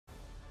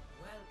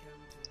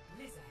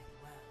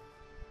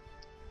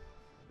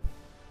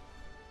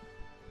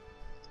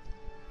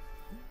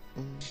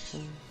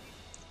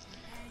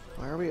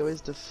Why are we always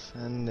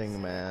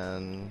defending,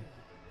 man?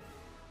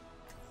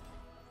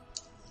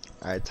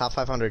 Alright, top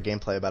 500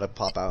 gameplay about to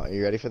pop out. Are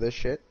you ready for this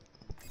shit?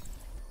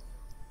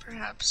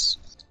 Perhaps.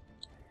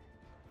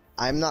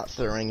 I'm not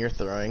throwing, you're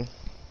throwing.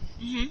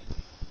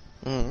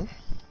 Oh,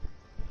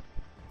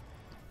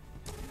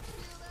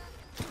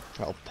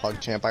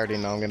 PogChamp, I already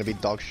know I'm gonna be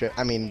dog shit.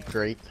 I mean,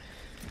 great.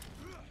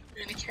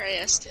 You're gonna carry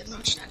us, dude. No,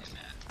 you're not gonna.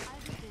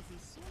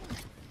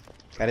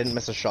 I didn't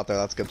miss a shot there,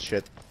 that's good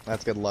shit.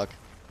 That's good luck.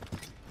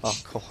 Oh,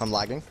 cool, I'm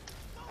lagging.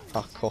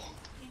 Oh, cool.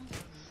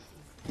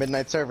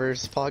 Midnight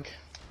servers, Pog.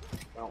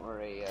 Don't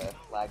worry,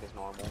 lag is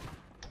normal.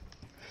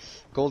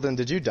 Golden,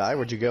 did you die?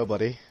 Where'd you go,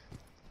 buddy?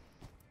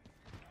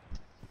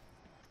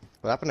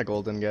 What happened to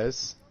Golden,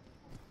 guys?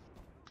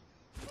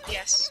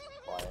 Yes.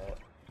 Quiet.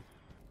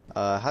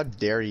 How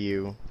dare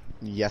you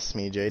yes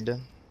me, Jade?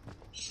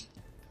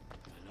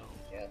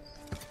 Yes.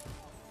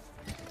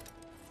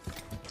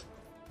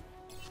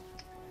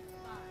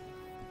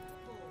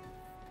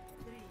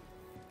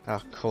 Oh,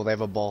 cool, they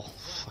have a ball.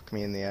 Fuck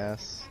me in the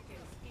ass.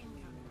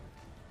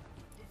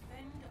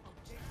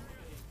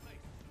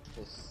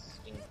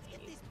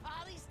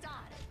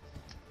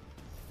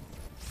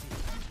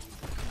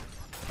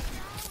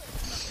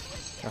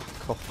 Oh,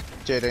 cool.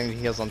 Jade, I need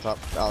heals on top.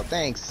 Oh,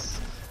 thanks.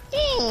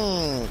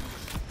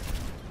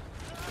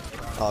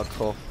 Oh,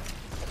 cool.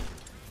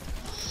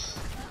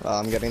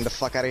 I'm getting the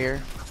fuck out of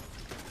here.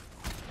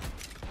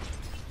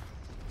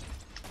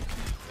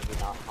 Maybe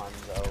not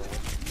Hanzo.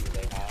 Who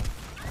they have?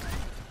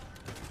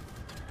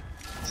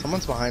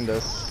 Someone's behind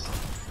us.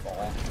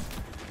 Ball.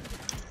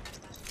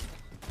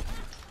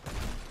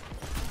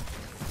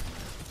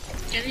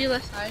 Get you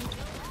left side.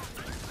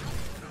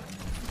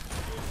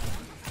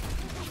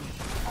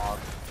 Hog.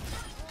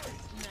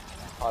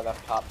 Hog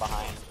up top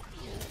behind.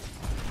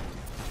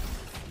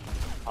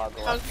 Hog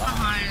Hug left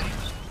behind.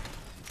 behind.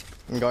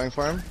 I'm going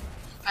for him.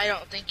 I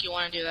don't think you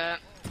want to do that.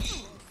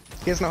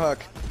 He has no hook.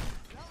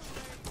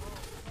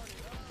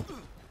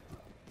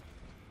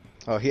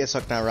 Oh, he has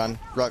hook now. Run.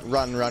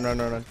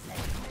 Run.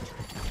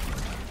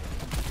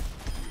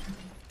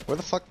 Where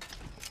the fuck?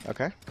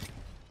 Okay.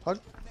 Hug.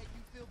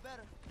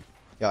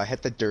 Yo, I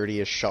hit the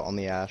dirtiest shot on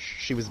the Ash.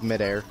 She was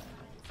midair.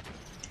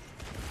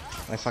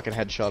 I fucking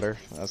headshot her.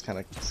 That was kind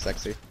of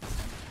sexy.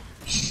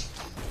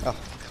 Oh,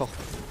 cool.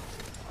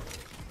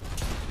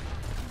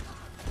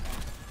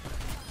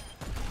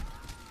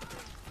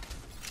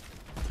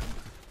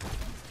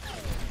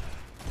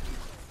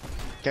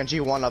 Genji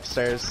one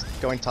upstairs,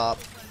 going top.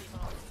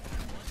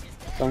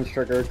 Gun's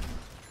triggered.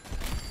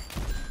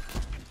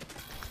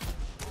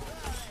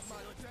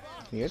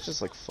 Can you guys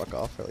just like fuck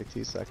off for like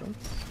 2 seconds?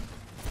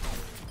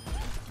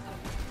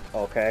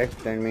 Okay,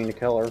 didn't mean to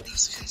kill her.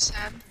 That's kind of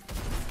sad.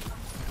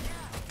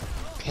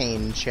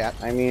 Pain chat.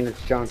 I mean,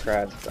 it's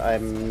Junkrat. I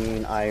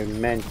mean, I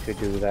meant to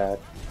do that.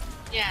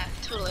 Yeah,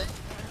 totally.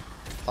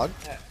 Hug?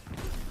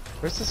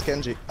 Where's this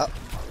Genji? Oh.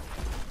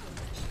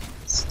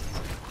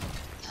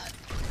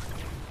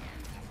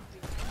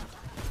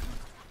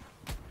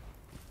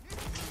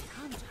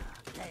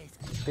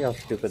 See how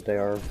stupid they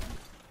are.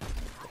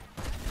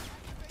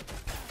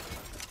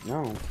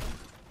 No.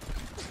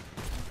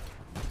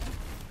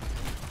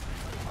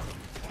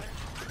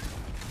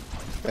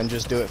 Then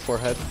just do it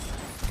forehead.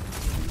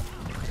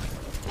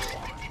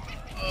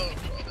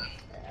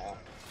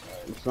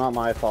 It's not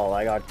my fault.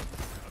 I got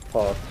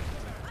fucked.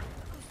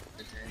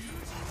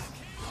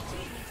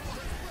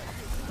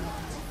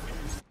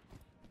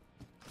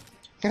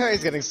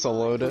 He's getting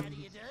soloed.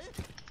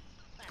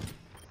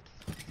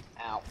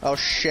 Ow. Oh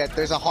shit,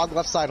 there's a hog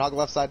left side, hog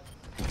left side.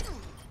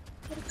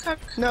 Cuck.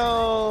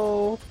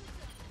 No.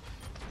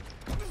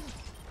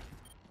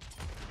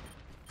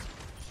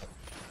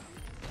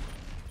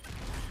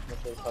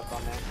 There's hook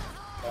on there.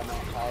 On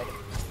that side.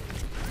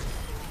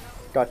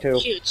 Got two.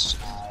 Huge. Nice.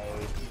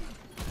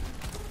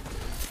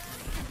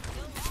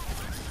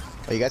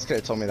 Oh, you guys could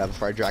have told me that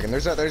before I drag him.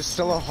 There's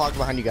still a hog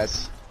behind you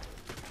guys.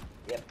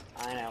 Yep,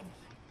 I know.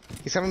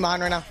 He's coming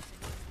behind right now.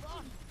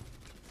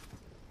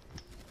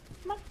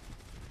 Come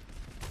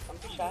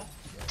to shot.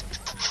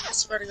 I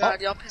swear to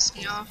God, y'all piss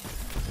me off.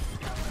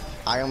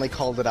 I only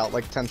called it out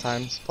like 10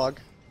 times, Plug.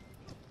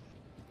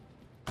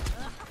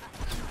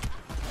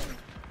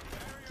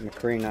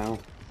 McCree now.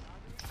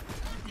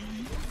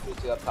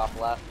 Two up top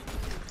left.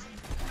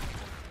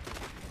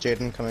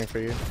 Jaden coming for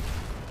you.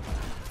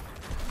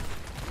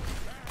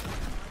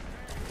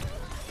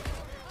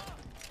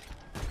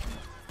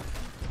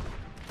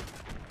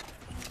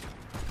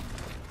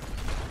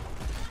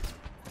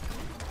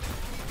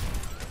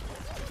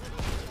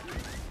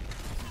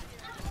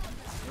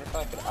 If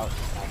I could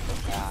out-snipe the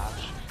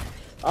dash.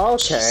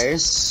 Okay.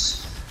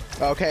 Jesus.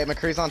 Okay,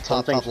 McCree's on top,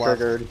 Something's top left.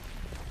 triggered.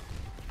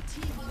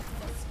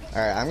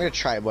 Alright, I'm gonna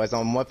try it, boys.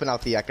 I'm whipping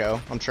out the Echo.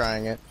 I'm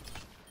trying it.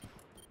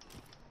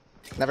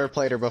 Never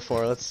played her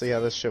before. Let's see how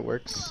this shit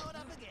works.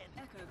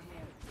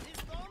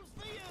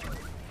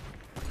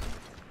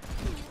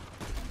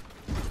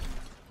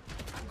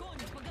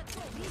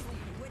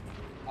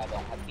 I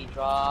don't have beat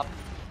drop.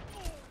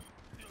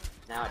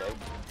 Now I do.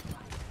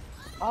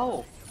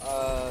 Oh,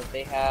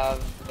 they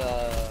have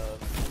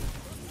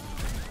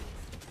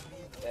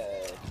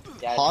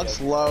dad Hog's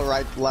joke. low,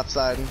 right, left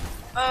side.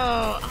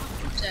 Oh,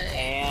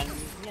 dang. And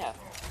yeah.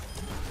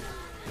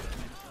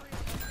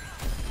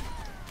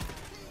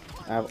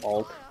 I have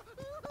ult.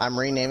 I'm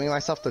renaming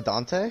myself to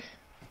Dante?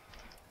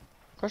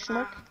 Question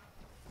mark?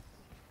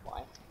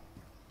 Why?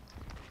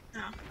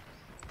 No.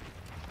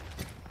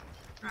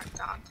 Not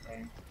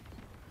Dante.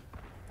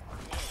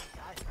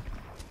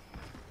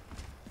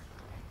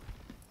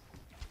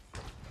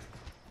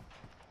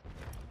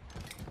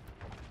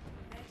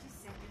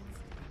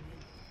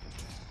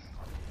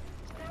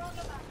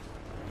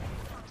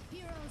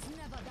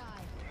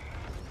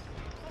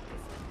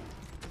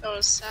 That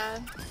was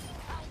sad.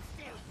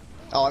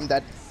 Oh, I'm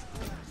dead.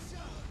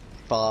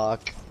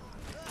 Fuck.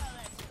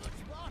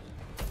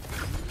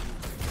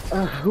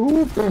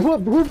 Who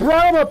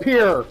brought him up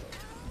here?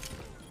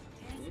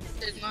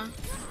 Sigma.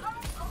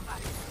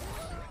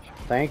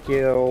 Thank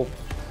you.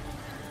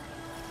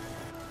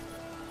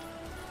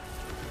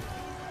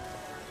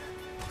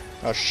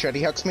 Oh shit,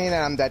 he hooks me and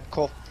I'm dead.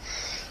 Cool.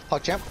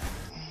 Hug champ.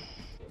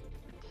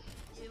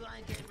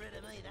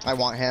 I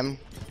want him.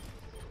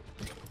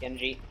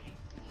 Genji.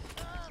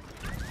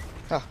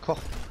 Oh, cool.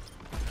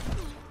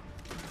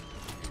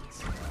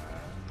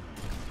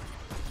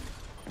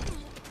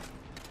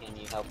 Can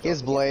you help? He has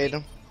Genji? blade.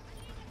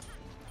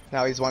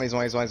 No, he's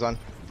one.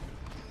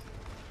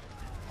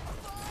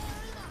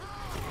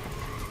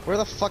 Where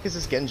the fuck is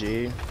this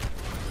Genji?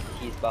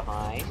 He's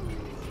behind.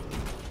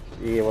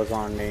 He was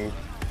on me.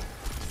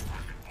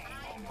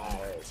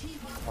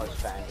 I was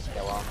trying to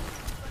kill him.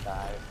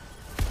 Died.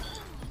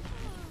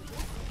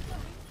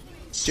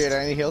 Jade,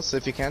 I need heals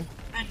if you can.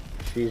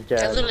 She's I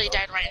dead. literally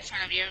died right in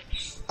front of you.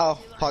 Oh,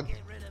 Pug.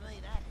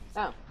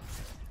 Oh.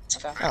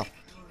 Okay. Oh,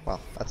 well,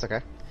 that's okay.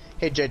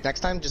 Hey Jade,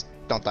 next time just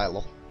don't die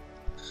low.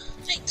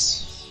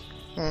 Thanks.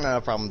 No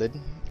problem, dude.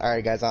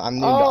 Alright guys, I'm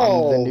the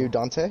Oh. new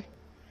Dante.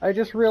 I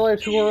just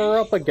realized who we're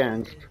up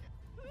against.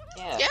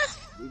 Yeah. Yeah.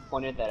 We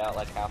pointed that out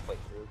like halfway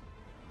through.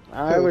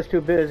 I was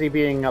too busy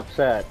being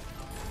upset.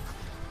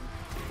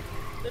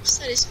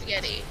 Lipsteady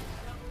spaghetti.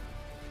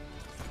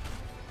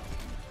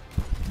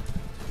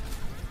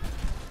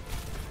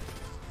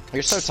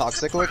 You're so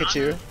toxic, look at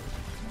you.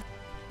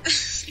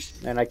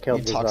 And I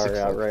killed You toxic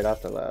Zarya fuck. right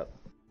after that.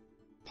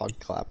 Pug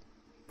clap.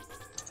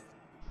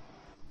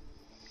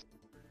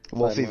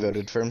 Wolfie minutes.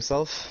 voted for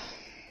himself.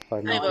 5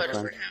 I minutes voted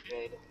in. for him.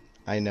 Jade.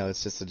 I know,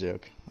 it's just a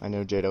joke. I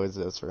know Jade always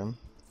votes for him.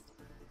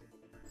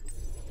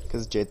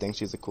 Because Jade thinks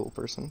she's a cool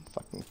person.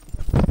 Fucking.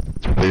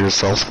 Be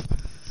yourself.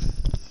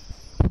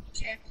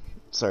 Okay.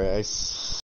 Sorry, I